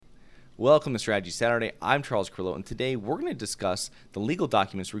Welcome to Strategy Saturday. I'm Charles Carrillo, and today we're going to discuss the legal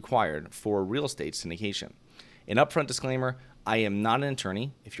documents required for real estate syndication. An upfront disclaimer, I am not an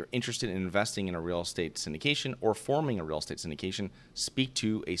attorney. If you're interested in investing in a real estate syndication or forming a real estate syndication, speak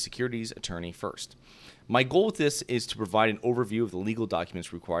to a securities attorney first. My goal with this is to provide an overview of the legal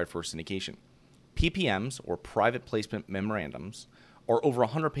documents required for syndication. PPMs, or private placement memorandums, are over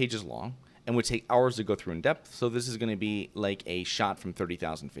 100 pages long and would take hours to go through in depth, so this is going to be like a shot from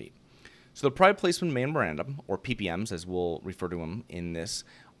 30,000 feet. So the private placement memorandum, or PPMs as we'll refer to them in this,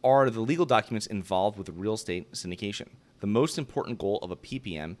 are the legal documents involved with real estate syndication. The most important goal of a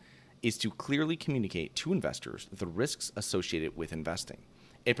PPM is to clearly communicate to investors the risks associated with investing.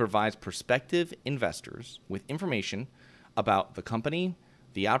 It provides prospective investors with information about the company,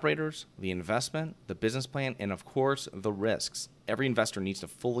 the operators, the investment, the business plan, and of course, the risks. Every investor needs to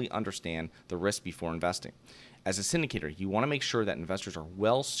fully understand the risk before investing. As a syndicator, you want to make sure that investors are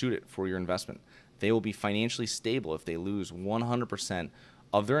well suited for your investment. They will be financially stable if they lose 100%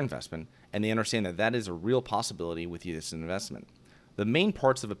 of their investment, and they understand that that is a real possibility with this investment. The main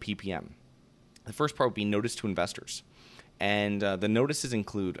parts of a PPM. The first part would be notice to investors. And the notices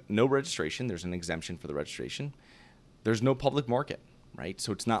include no registration. There's an exemption for the registration. There's no public market, right?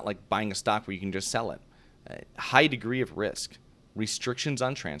 So it's not like buying a stock where you can just sell it. High degree of risk. Restrictions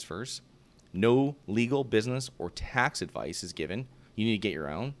on transfers. No legal, business, or tax advice is given. You need to get your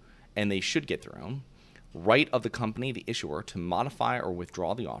own, and they should get their own. Right of the company, the issuer, to modify or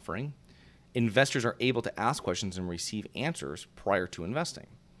withdraw the offering. Investors are able to ask questions and receive answers prior to investing.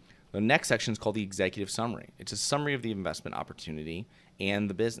 The next section is called the executive summary. It's a summary of the investment opportunity and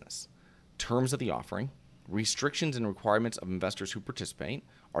the business. Terms of the offering. Restrictions and requirements of investors who participate.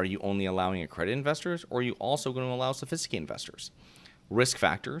 Are you only allowing accredited investors, or are you also going to allow sophisticated investors? Risk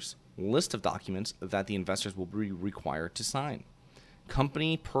factors. List of documents that the investors will be required to sign.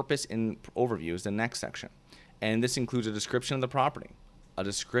 Company purpose and overview is the next section. And this includes a description of the property, a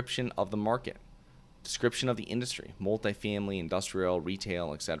description of the market, description of the industry, multifamily, industrial,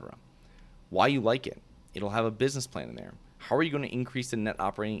 retail, etc. Why you like it. It'll have a business plan in there. How are you going to increase the net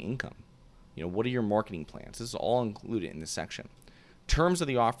operating income? What are your marketing plans? This is all included in this section. Terms of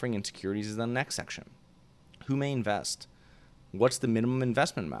the offering and securities is the next section. Who may invest? What's the minimum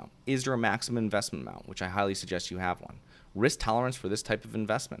investment amount? Is there a maximum investment amount, which I highly suggest you have one? Risk tolerance for this type of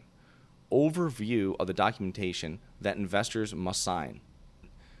investment. Overview of the documentation that investors must sign.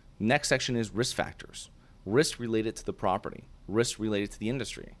 Next section is risk factors. Risk related to the property. Risk related to the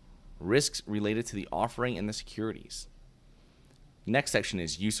industry. Risks related to the offering and the securities. Next section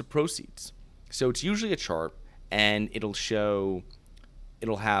is use of proceeds. So it's usually a chart, and it'll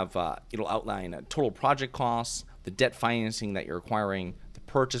outline total project costs, the debt financing that you're acquiring, the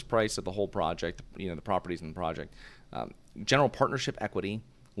purchase price of the whole project, the properties in the project, general partnership equity,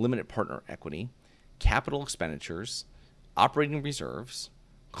 limited partner equity, capital expenditures, operating reserves,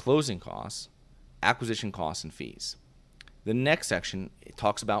 closing costs, acquisition costs, and fees. The next section, it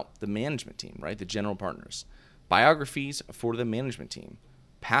talks about the management team, right? The general partners. Biographies for the management team,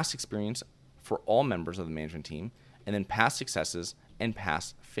 past experience for all members of the management team, and then past successes and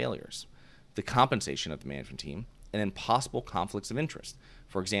past failures. The compensation of the management team, and then possible conflicts of interest.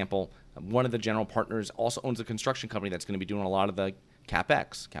 For example, one of the general partners also owns a construction company that's going to be doing a lot of the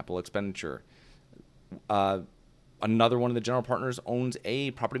CapEx, capital expenditure. Another one of the general partners owns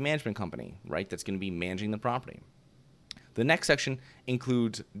a property management company, right, that's going to be managing the property. The next section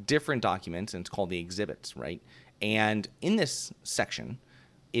includes different documents, and it's called the exhibits, right? And in this section,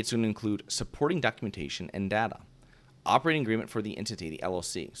 it's going to include supporting documentation and data. Operating agreement for the entity, the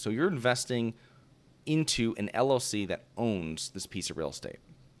LLC. So you're investing into an LLC that owns this piece of real estate.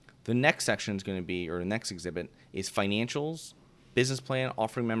 The next section is going to be, or the next exhibit, is financials, business plan,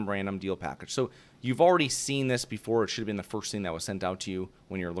 offering memorandum, deal package. So you've already seen this before. It should have been the first thing that was sent out to you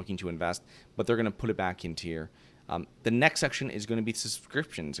when you're looking to invest, but they're going to put it back into here. The next section is going to be the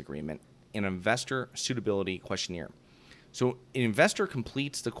subscriptions agreement and investor suitability questionnaire. So an investor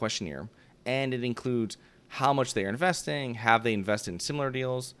completes the questionnaire, and it includes how much they are investing, have they invested in similar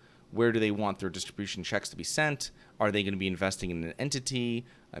deals, where do they want their distribution checks to be sent, are they going to be investing in an entity,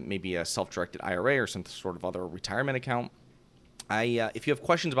 maybe a self-directed IRA or some sort of other retirement account. If you have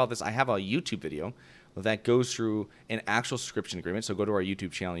questions about this, I have a YouTube video that goes through an actual subscription agreement, so go to our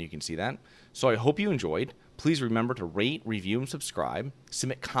YouTube channel and you can see that. So I hope you enjoyed. Please remember to rate, review, and subscribe.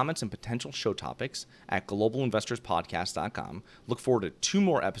 Submit comments and potential show topics at globalinvestorspodcast.com. Look forward to 2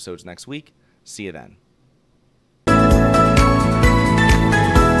 more episodes next week. See you then.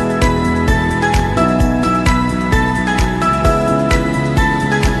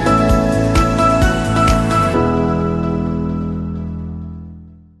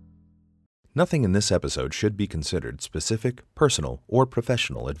 Nothing in this episode should be considered specific, personal, or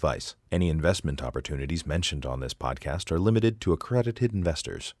professional advice. Any investment opportunities mentioned on this podcast are limited to accredited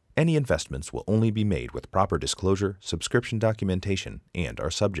investors. Any investments will only be made with proper disclosure, subscription documentation, and are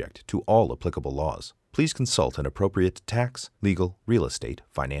subject to all applicable laws. Please consult an appropriate tax, legal, real estate,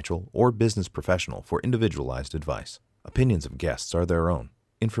 financial, or business professional for individualized advice. Opinions of guests are their own.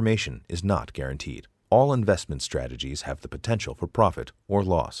 Information is not guaranteed. All investment strategies have the potential for profit or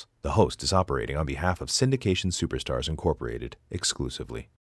loss. The host is operating on behalf of Syndication Superstars Incorporated exclusively.